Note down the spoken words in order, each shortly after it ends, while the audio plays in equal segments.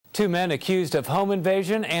Two men accused of home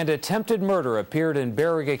invasion and attempted murder appeared in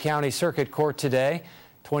Baraga County Circuit Court today.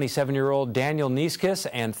 27-year-old Daniel Nieskis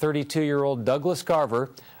and 32-year-old Douglas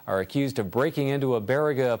Garver are accused of breaking into a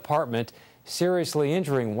Baraga apartment, seriously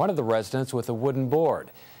injuring one of the residents with a wooden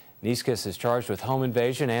board. Nieskis is charged with home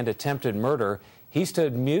invasion and attempted murder. He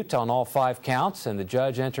stood mute on all 5 counts, and the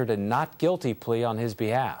judge entered a not guilty plea on his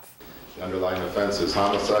behalf. The underlying offense is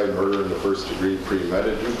homicide, murder in the first degree,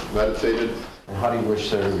 premeditated. And how do you wish,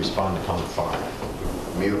 sir, to respond to count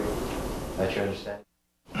 5? Mute. That's your understanding?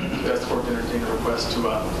 The court to entertain a request to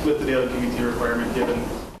lift the daily community requirement given.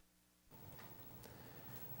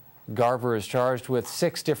 Garver is charged with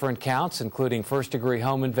 6 different counts, including first-degree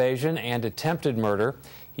home invasion and attempted murder.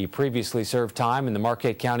 He previously served time in the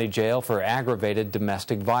Marquette County Jail for aggravated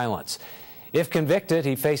domestic violence. If convicted,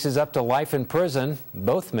 he faces up to life in prison.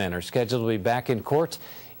 Both men are scheduled to be back in court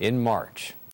in March.